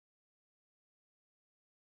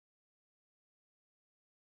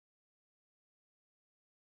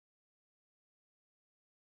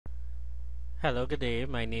Hello, good day.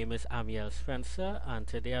 My name is Amiel Spencer, and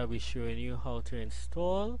today I'll be showing you how to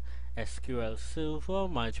install SQL Server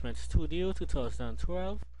Management Studio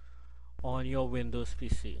 2012 on your Windows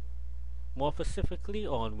PC, more specifically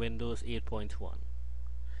on Windows 8.1.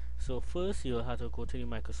 So first, you'll have to go to the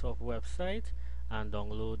Microsoft website and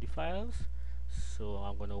download the files. So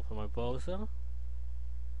I'm going to open my browser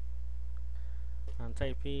and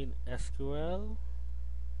type in SQL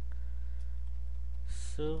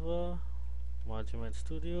Server Management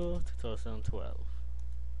Studio 2012.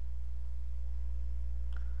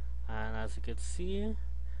 And as you can see,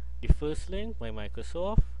 the first link by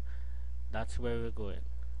Microsoft, that's where we're going.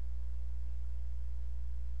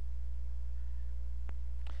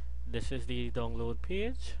 This is the download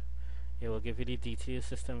page. It will give you the detailed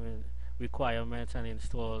system requirements and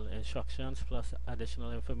install instructions plus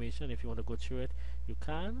additional information. If you want to go through it, you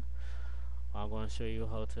can. I'm going to show you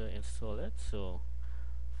how to install it. So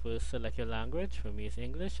first select your language. For me it's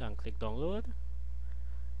English, and click download,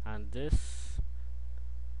 and this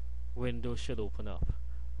window should open up.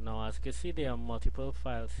 Now as you can see, there are multiple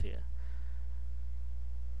files here.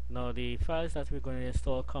 Now the files that we're going to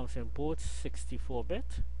install comes in both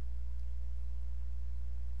 64-bit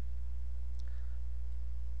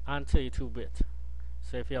and 32-bit.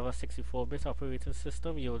 So if you have a 64-bit operating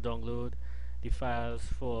system, you'll download the files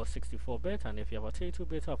for 64-bit, and if you have a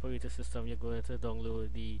 32-bit operating system, you're going to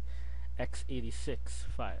download the x86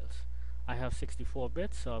 files. I have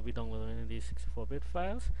 64-bit, so I'll be downloading these 64-bit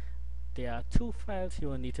files. There are two files you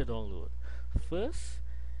will need to download. First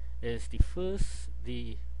is the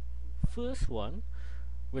first one,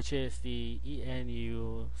 which is the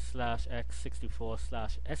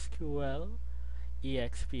enu/x64/SQL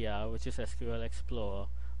expr, which is SQL Explorer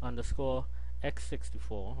underscore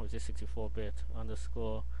x64, which is 64-bit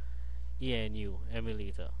underscore enu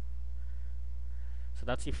emulator. So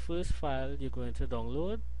that's the first file you're going to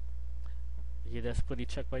download. You just put the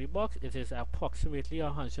check by the box. It is approximately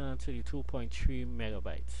 132.3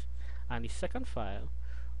 megabytes. And the second file,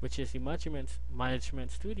 which is the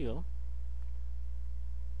Management Studio,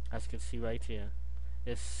 as you can see right here,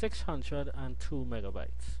 is 602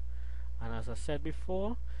 megabytes. And as I said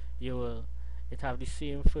before, it have the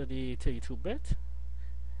same for the 32-bit,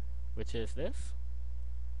 which is this,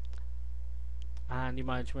 and the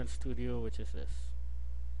Management Studio, which is this.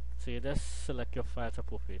 So you just select your files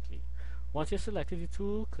appropriately. Once you selected the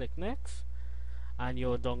two, click next, and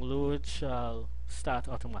your download shall start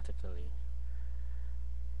automatically.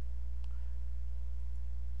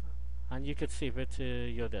 And you could save it to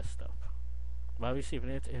your desktop. I'll be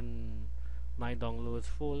saving it in my downloads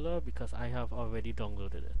folder because I have already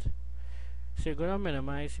downloaded it. So you're going to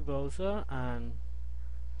minimize the browser, and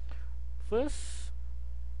first,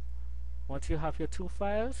 once you have your two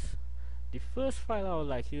files, the first file I would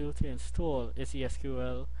like you to install is the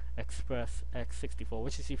SQL Express x64,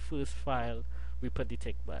 which is the first file we put the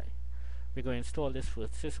tick by. We're going to install this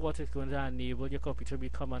first. This is what is going to enable your computer to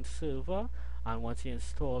become a server, and once you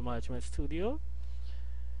install Management Studio,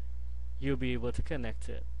 you'll be able to connect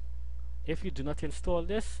it. If you do not install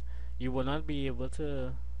this, you will not be able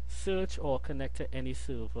to search or connect to any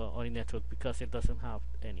server on the network because it doesn't have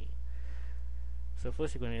any. So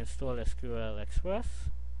first you're going to install SQL Express,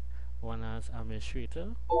 one as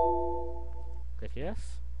administrator. Click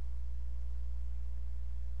yes.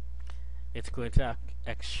 It's going to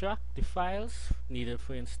extract the files needed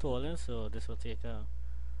for installing, so this will take a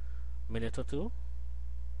minute or two.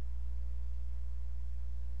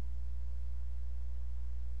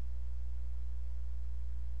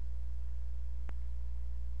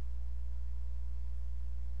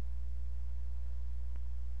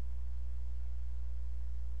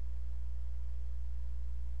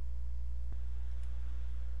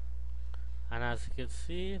 And as you can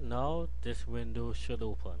see, now this window should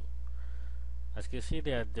open. As you can see,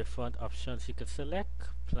 there are different options you can select.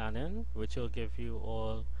 Planning, which will give you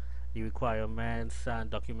all the requirements and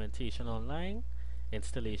documentation online.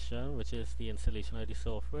 Installation, which is the installation of the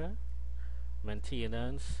software.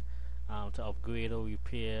 Maintenance, to upgrade or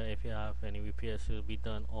repair if you have any repairs will be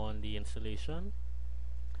done on the installation.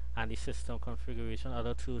 And the system configuration,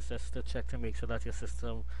 other tools just to check to make sure that your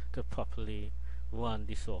system could properly run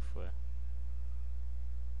the software.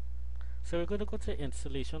 So we're going to go to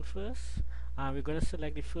installation first, and we're going to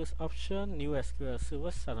select the first option, new SQL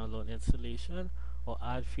Server standalone installation, or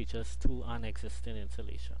add features to an existing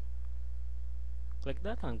installation. Click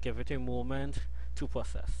that and give it a moment to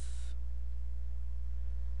process.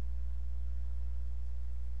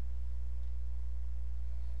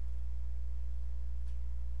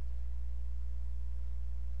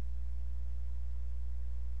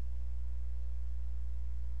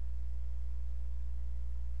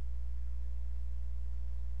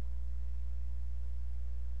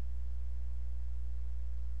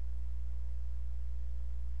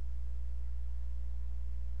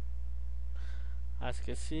 As you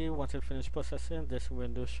can see, once it finishes processing, this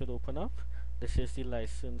window should open up. This is the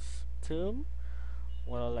license term.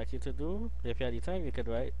 What I'd like you to do, if you had the time, you could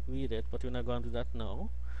read it, but we're not going to do that now.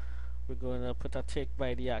 We're going to put a tick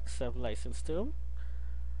by the accept license term.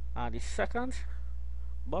 And the second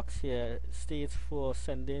box here states for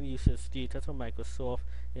sending users data to Microsoft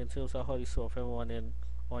in terms of how the software running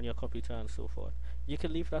on your computer and so forth. You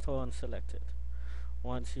can leave that on selected.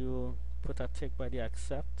 Once you put a tick by the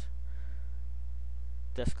accept,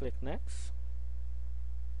 just click next.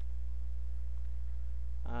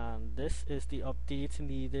 And this is the update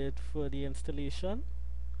needed for the installation.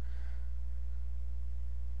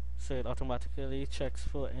 So it automatically checks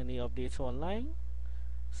for any updates online.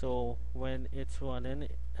 So when it's running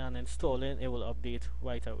and installing, it will update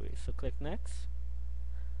right away. So click next.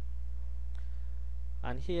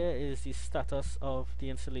 And here is the status of the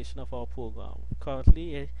installation of our program.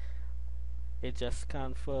 Currently it just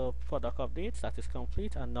scanned for product updates, that is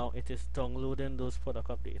complete, and now it is downloading those product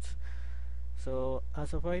updates. So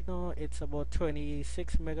as of right now, it's about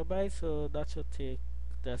 26 megabytes, so that should take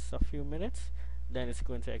just a few minutes. Then it's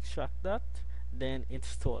going to extract that, then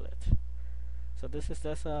install it. So this is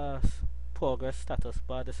just a progress status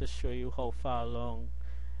bar. This is show you how far along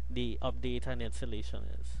the update and installation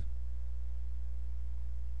is.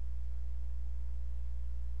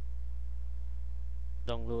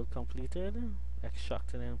 Download completed,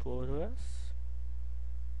 extracting in progress.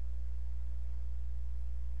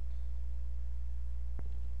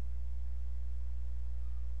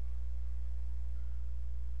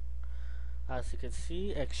 As you can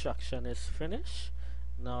see, extraction is finished.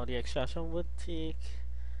 Now the extraction would take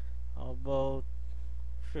about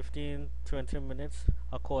 15-20 minutes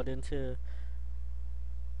according to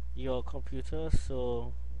your computer,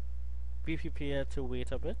 so be prepared to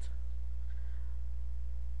wait a bit.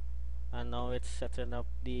 And now it's setting up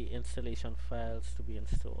the installation files to be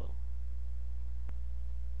installed.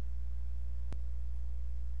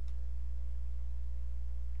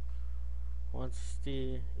 Once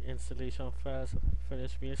the installation files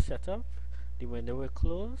finish being set up, the window will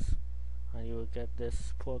close and you will get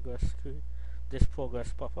this progress screen, this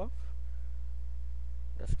progress pop-up.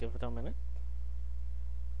 Let's give it a minute.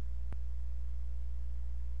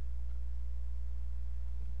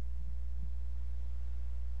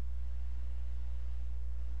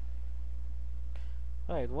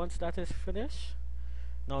 Alright, once that is finished,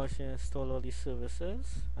 now it's going to install all the services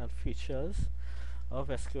and features of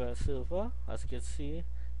SQL Server. As you can see,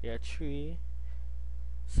 there are 3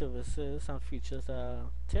 services and features are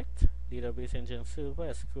ticked: Database Engine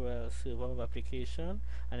Server, SQL Server Web Application,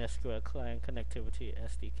 and SQL Client Connectivity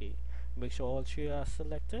SDK. Make sure all 3 are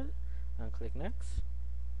selected and click next.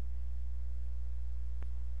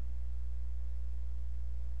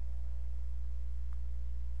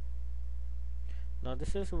 Now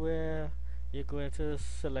this is where you're going to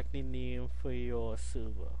select the name for your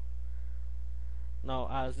server. Now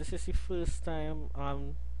as this is the first time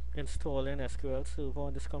I'm installing SQL Server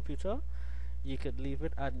on this computer, you could leave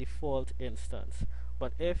it at default instance.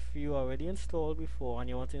 But if you already installed before and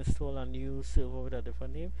you want to install a new server with a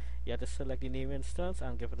different name, you have to select the name instance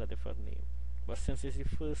and give it a different name. But since it's the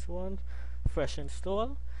first one, fresh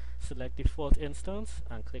install, select default instance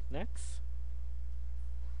and click next.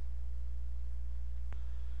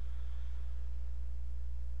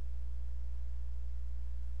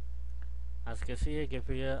 As you can see, I give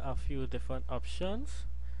you a few different options.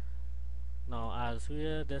 Now as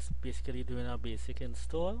we're just basically doing a basic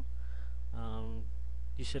install,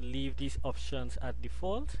 you should leave these options at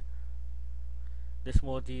default. This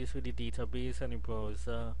more deals with the database and the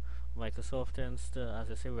browser. Microsoft tends to,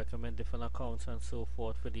 as I say, recommend different accounts and so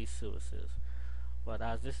forth for these services. But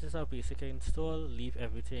as this is a basic install, leave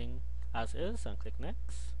everything as is and click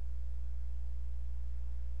next.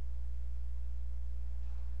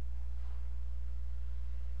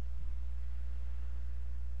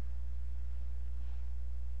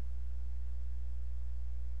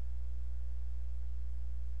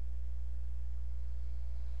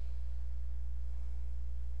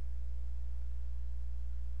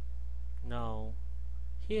 Now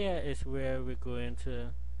here is where we're going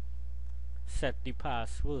to set the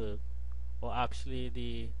password, or actually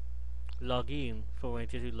the login for when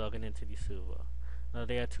you log in into the server. Now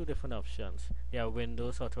there are 2 different options. There are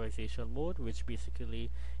Windows authorization mode, which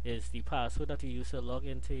basically is the password that you use to log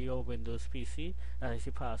into your Windows PC, and is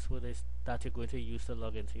the password that you're going to use to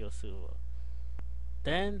log into your server.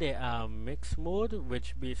 Then there are mix mode,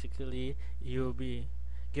 which basically you'll be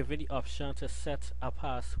given the option to set a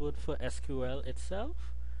password for SQL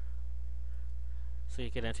itself. So you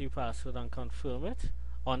can enter your password and confirm it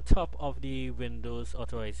on top of the Windows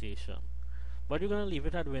authorization. but you're going to leave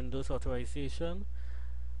it at Windows authorization.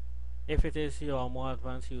 If it is your more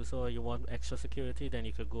advanced user or you want extra security, then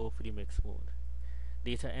you could go for the mixed mode.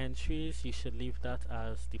 Data entries, you should leave that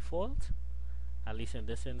as default, at least in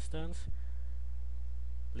this instance.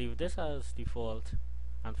 Leave this as default,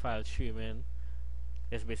 and file streaming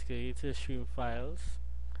is basically to stream files.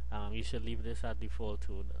 You should leave this at default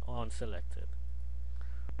too, unselected.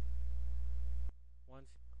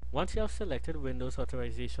 Once you have selected Windows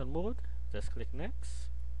authorization mode, just click next.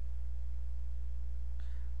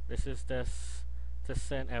 This is just to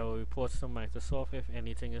send error reports to Microsoft if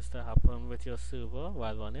anything is to happen with your server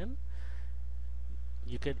while running.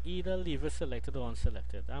 You could either leave it selected or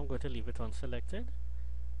unselected. I'm going to leave it unselected.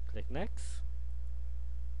 Click next.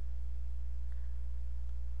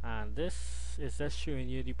 And this is just showing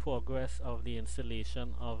you the progress of the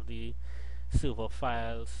installation of the server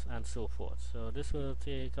files and so forth. So this will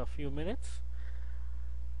take a few minutes,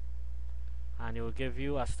 and it will give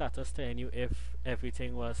you a status telling you if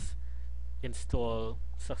everything was installed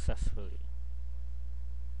successfully.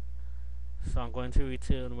 So I'm going to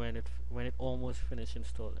return when it almost finished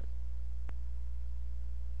installing.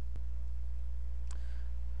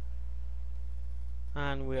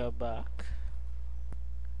 And we are back.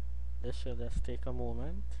 This should just take a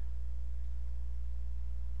moment.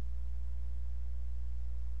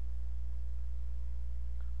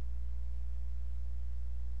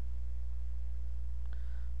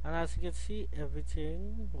 And as you can see,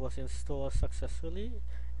 everything was installed successfully.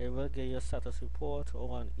 It will give you a status report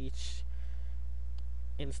on each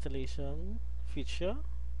installation feature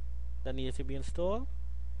that needs to be installed.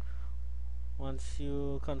 Once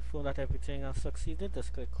you confirm that everything has succeeded,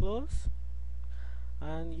 just click close,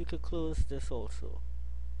 and you could close this also.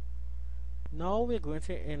 Now we're going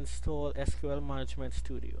to install SQL Management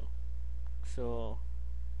Studio. So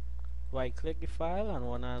right click the file and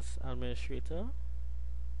run as administrator.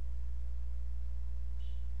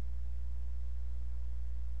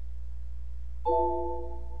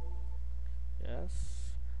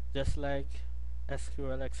 Yes, just like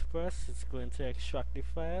SQL Express, it's going to extract the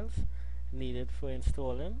files needed for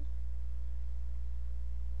installing.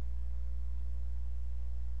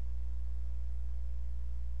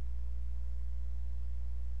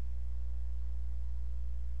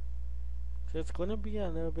 So it's going to be a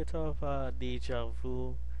little bit of a deja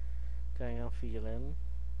vu kind of feeling.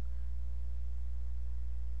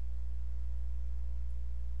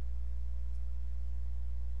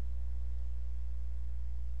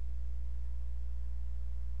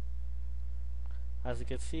 As you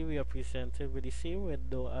can see, we are presented with the same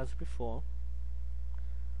window as before,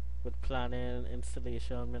 with planning,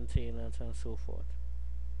 installation, maintenance, and so forth.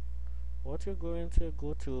 What we're going to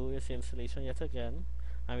go to is installation yet again,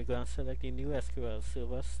 and we're going to select the new SQL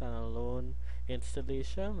Server standalone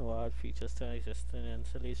installation or add features to an existing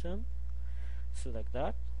installation. Select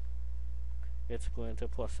that. It's going to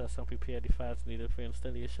process and prepare the files needed for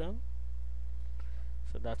installation.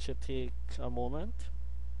 So that should take a moment.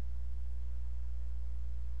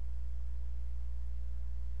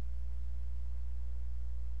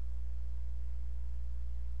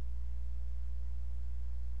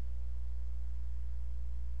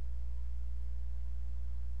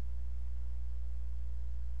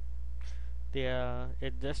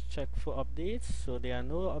 It just checked for updates, so there are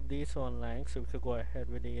no updates online, so we could go ahead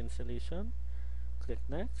with the installation. Click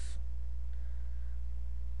next.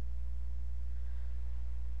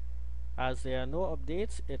 As there are no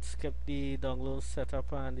updates, it skipped the download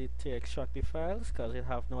setup and it to extract the files because it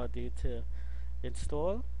have no update to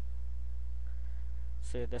install.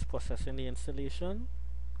 So it's just processing the installation,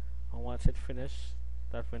 and once it finished,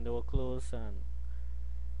 that window will close and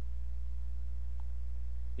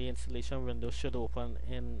the installation window should open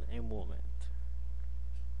in a moment.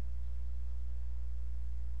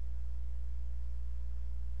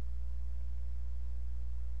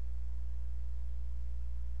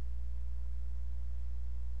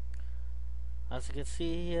 As you can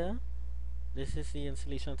see here, this is the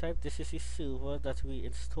installation type. This is the server that we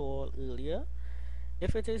installed earlier.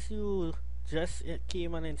 If it is you just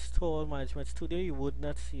came and installed Management Studio, you would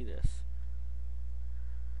not see this.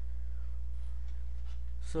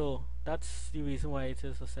 So that's the reason why it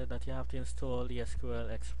is said that you have to install the SQL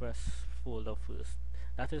Express folder first.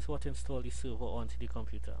 That is what installs the server onto the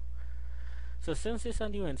computer. So since it's a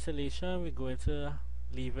new installation, we're going to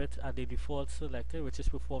leave it at the default selected, which is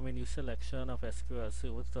perform a new selection of SQL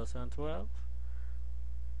Server 2012.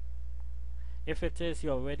 If it is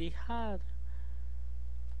you already had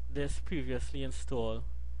this previously installed,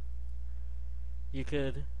 you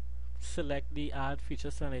could select the add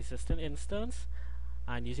features to an existing instance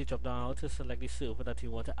and use the drop down arrow to select the server that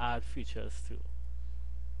you want to add features to.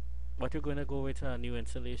 But you're going to go with a new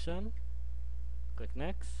installation. Click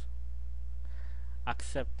next.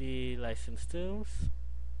 Accept the license terms.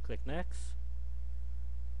 Click next.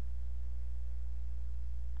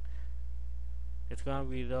 It's going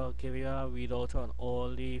to give you a readout on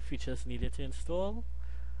all the features needed to install.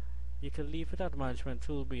 You can leave it at Management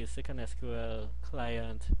Tool Basic and SQL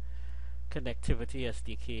Client Connectivity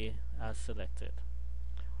SDK as selected.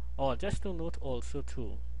 Or just to note also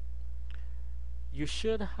too, you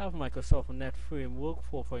should have Microsoft Net Framework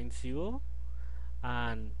 4.0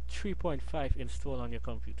 and 3.5 installed on your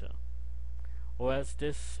computer, or else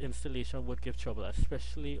this installation would give trouble,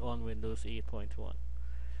 especially on Windows 8.1.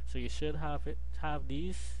 So you should have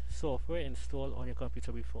these software installed on your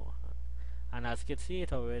computer beforehand. And as you can see,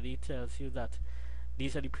 it already tells you that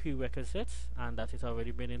these are the prerequisites and that it's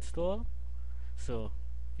already been installed. So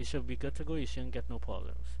you should be good to go. You shouldn't get no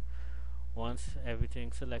problems. Once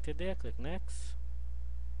everything's selected there, click next.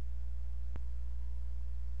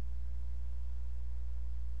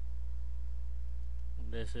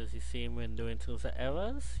 This is the same window in terms of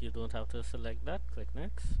errors. You don't have to select that. Click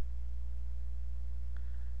next.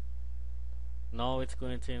 Now it's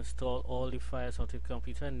going to install all the files onto the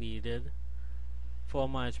computer needed for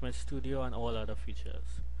Management Studio and all other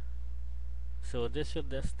features. So this should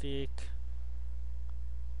just take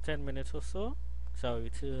 10 minutes or so. So I'll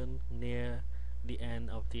return near the end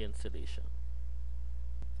of the installation.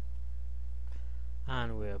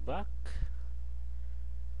 And we're back.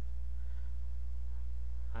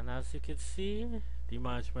 And as you can see, the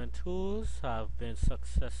management tools have been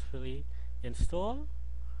successfully installed.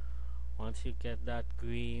 Once you get that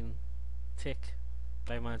green tick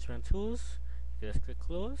by Management Tools, you just click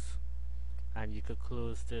close, and you could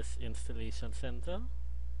close this installation center,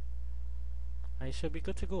 and you should be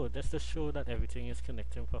good to go. Just to show that everything is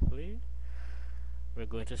connecting properly, we're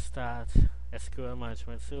going to start SQL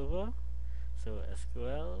Management Server. So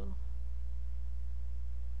SQL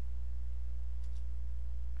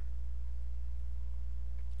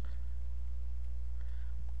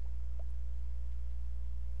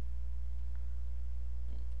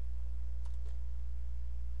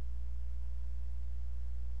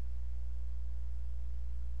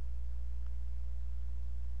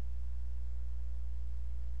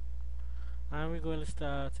and we're going to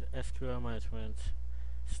start SQL Management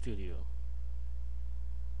Studio.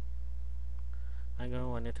 I'm going to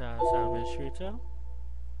run it as administrator.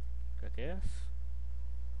 Click yes.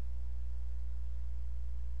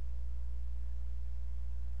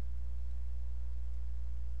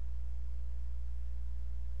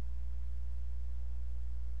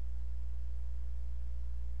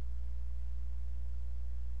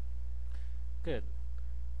 Good.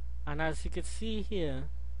 And as you can see here,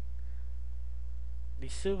 the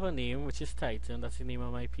server name, which is Titan, that's the name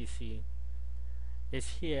of my PC, is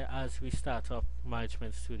here as we start up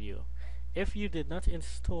Management Studio. If you did not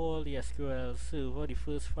install the SQL server, the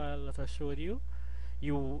first file that I showed you,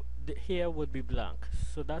 here would be blank.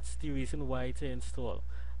 So that's the reason why to install.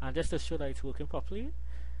 And just to show that it's working properly,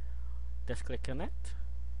 just click connect.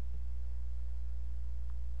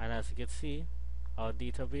 And as you can see, our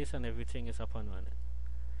database and everything is up and running.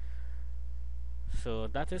 So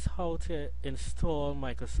that is how to install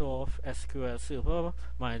Microsoft SQL Server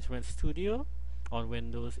Management Studio on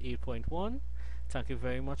Windows 8.1. Thank you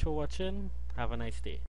very much for watching. Have a nice day.